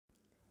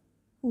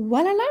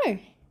Well, hello.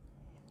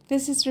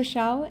 This is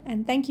Rochelle,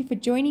 and thank you for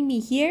joining me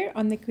here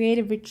on the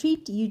Creative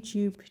Retreat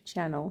YouTube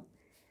channel.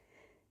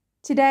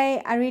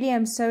 Today, I really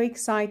am so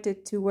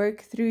excited to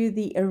work through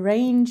the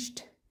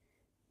arranged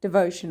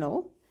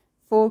devotional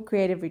for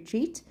Creative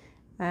Retreat.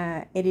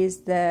 It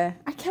is I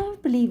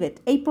cannot believe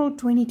it, April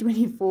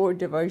 2024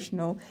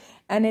 devotional,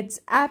 and it's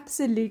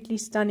absolutely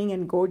stunning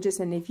and gorgeous.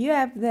 And if you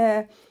have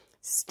the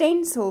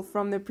stencil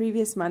from the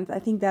previous month, I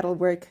think that'll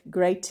work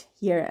great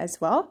here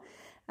as well.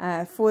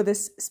 For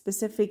this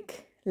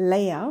specific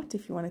layout,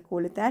 if you want to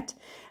call it that,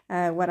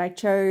 what I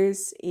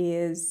chose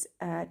is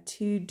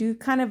to do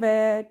kind of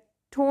a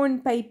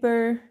torn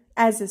paper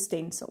as a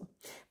stencil,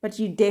 but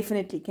you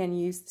definitely can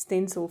use the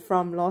stencil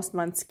from last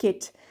month's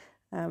kit.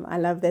 I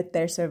love that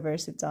they're so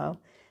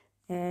versatile,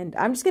 and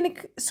I'm just going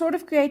to sort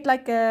of create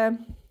like I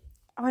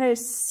want a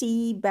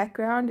sea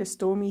background, a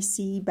stormy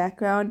sea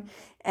background,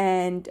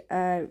 and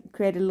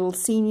create a little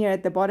scene here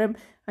at the bottom.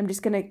 I'm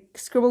just going to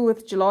scribble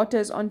with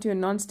gelatos onto a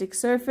non-stick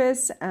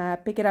surface,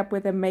 pick it up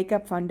with a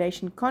makeup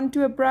foundation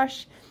contour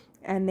brush,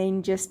 and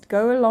then just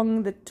go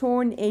along the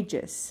torn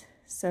edges.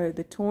 So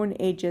the torn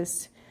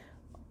edges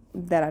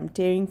that I'm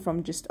tearing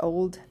from just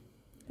old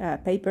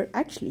paper,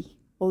 actually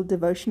old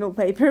devotional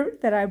paper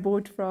that I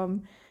bought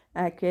from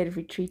Creative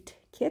Retreat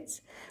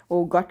kits,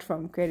 or got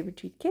from Creative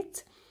Retreat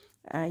kits.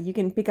 You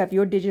can pick up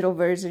your digital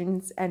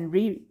versions and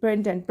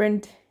reprint and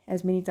print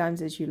as many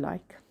times as you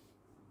like.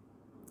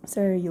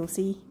 So you'll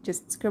see,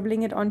 just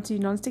scribbling it onto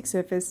non-stick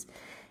surface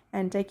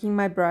and taking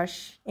my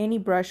brush, any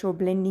brush or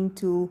blending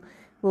tool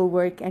will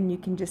work, and you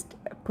can just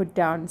put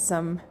down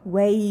some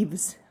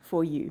waves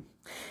for you.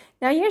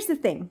 Now here's the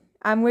thing,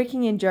 I'm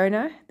working in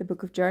Jonah, the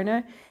book of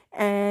Jonah,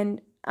 and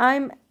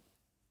I'm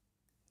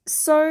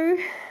so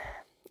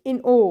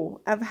in awe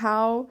of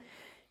how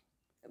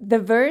the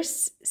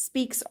verse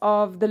speaks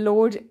of the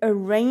Lord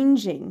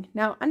arranging.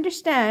 Now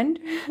understand,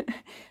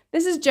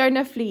 this is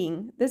Jonah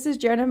fleeing. This is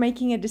Jonah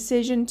making a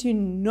decision to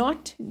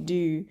not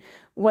do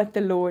what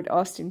the Lord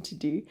asked him to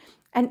do.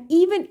 And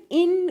even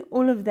in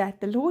all of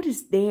that, the Lord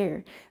is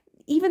there.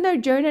 Even though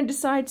Jonah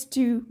decides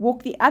to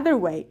walk the other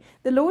way,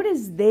 the Lord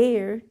is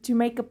there to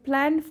make a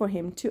plan for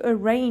him, to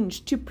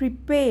arrange, to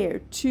prepare,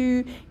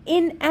 to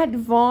in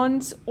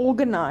advance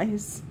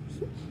organize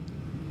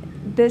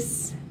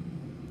this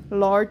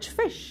large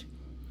fish.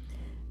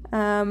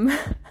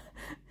 It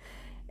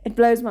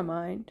blows my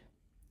mind.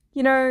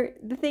 You know,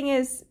 the thing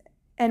is,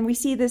 and we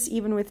see this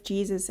even with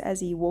Jesus as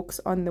he walks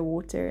on the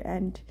water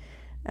and,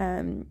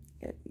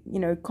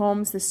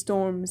 calms the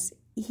storms.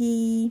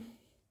 He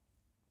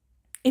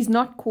is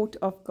not caught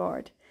off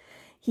guard.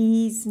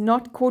 He's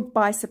not caught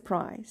by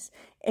surprise.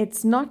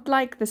 It's not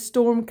like the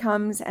storm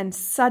comes and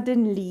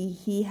suddenly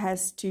he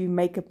has to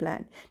make a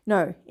plan.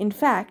 No, in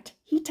fact,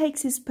 he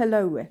takes his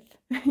pillow with.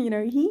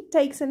 He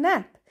takes a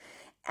nap.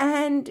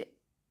 And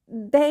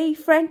they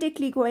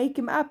frantically wake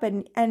him up,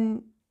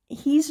 and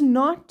he's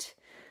not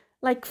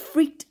like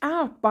freaked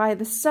out by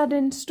the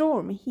sudden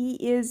storm. He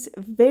is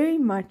very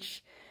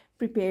much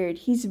prepared.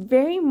 He's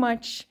very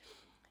much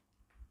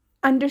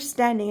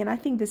understanding, and I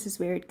think this is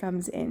where it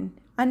comes in.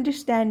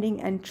 Understanding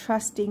and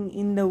trusting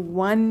in the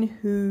one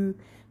who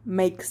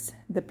makes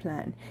the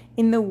plan,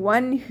 in the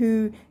one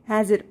who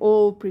has it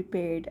all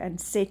prepared and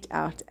set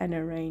out and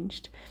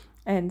arranged.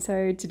 And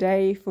so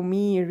today for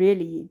me,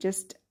 really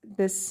just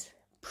this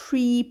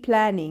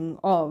pre-planning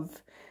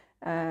of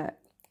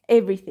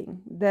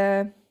everything,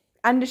 the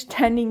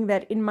understanding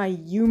that in my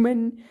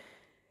human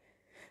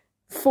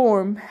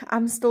form,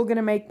 I'm still going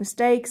to make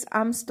mistakes,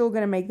 I'm still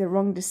going to make the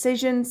wrong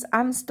decisions,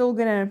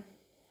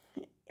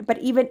 but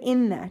even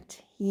in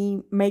that,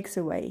 he makes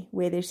a way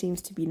where there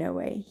seems to be no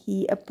way.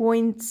 He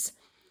appoints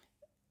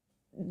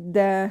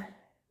the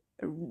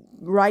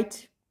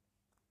right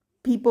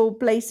people,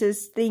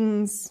 places,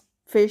 things,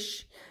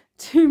 fish,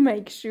 to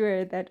make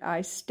sure that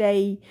I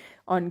stay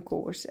on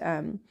course.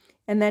 And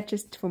that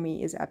just for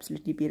me is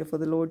absolutely beautiful.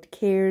 The Lord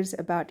cares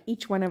about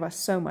each one of us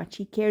so much.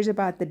 He cares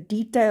about the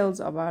details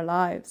of our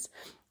lives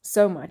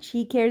so much.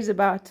 He cares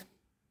about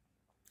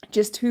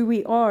just who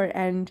we are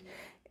and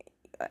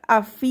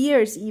our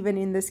fears, even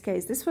in this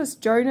case. This was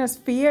Jonah's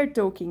fear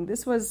talking.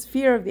 This was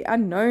fear of the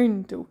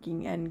unknown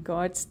talking, and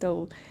God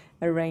still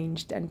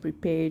arranged and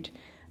prepared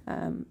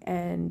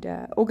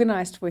and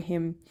organized for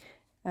him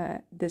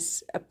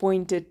this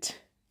appointed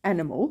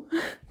animal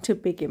to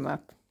pick him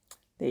up.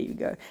 There you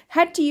go.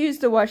 Had to use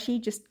the washi,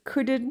 just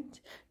couldn't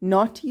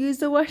not use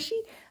the washi.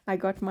 I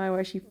got my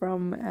washi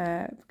from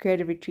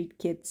Creative Retreat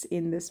kits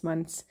in this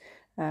month's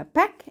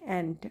pack,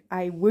 and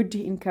I would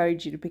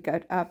encourage you to pick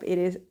it up. It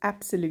is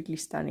absolutely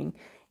stunning,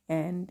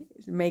 and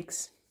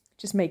it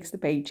just makes the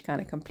page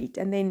kind of complete.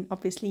 And then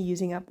obviously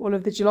using up all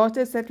of the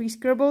gelatos that we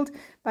scribbled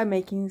by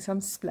making some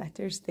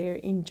splatters there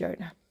in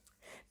Jonah.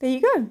 There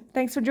you go.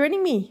 Thanks for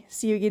joining me.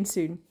 See you again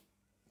soon.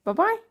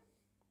 Bye-bye.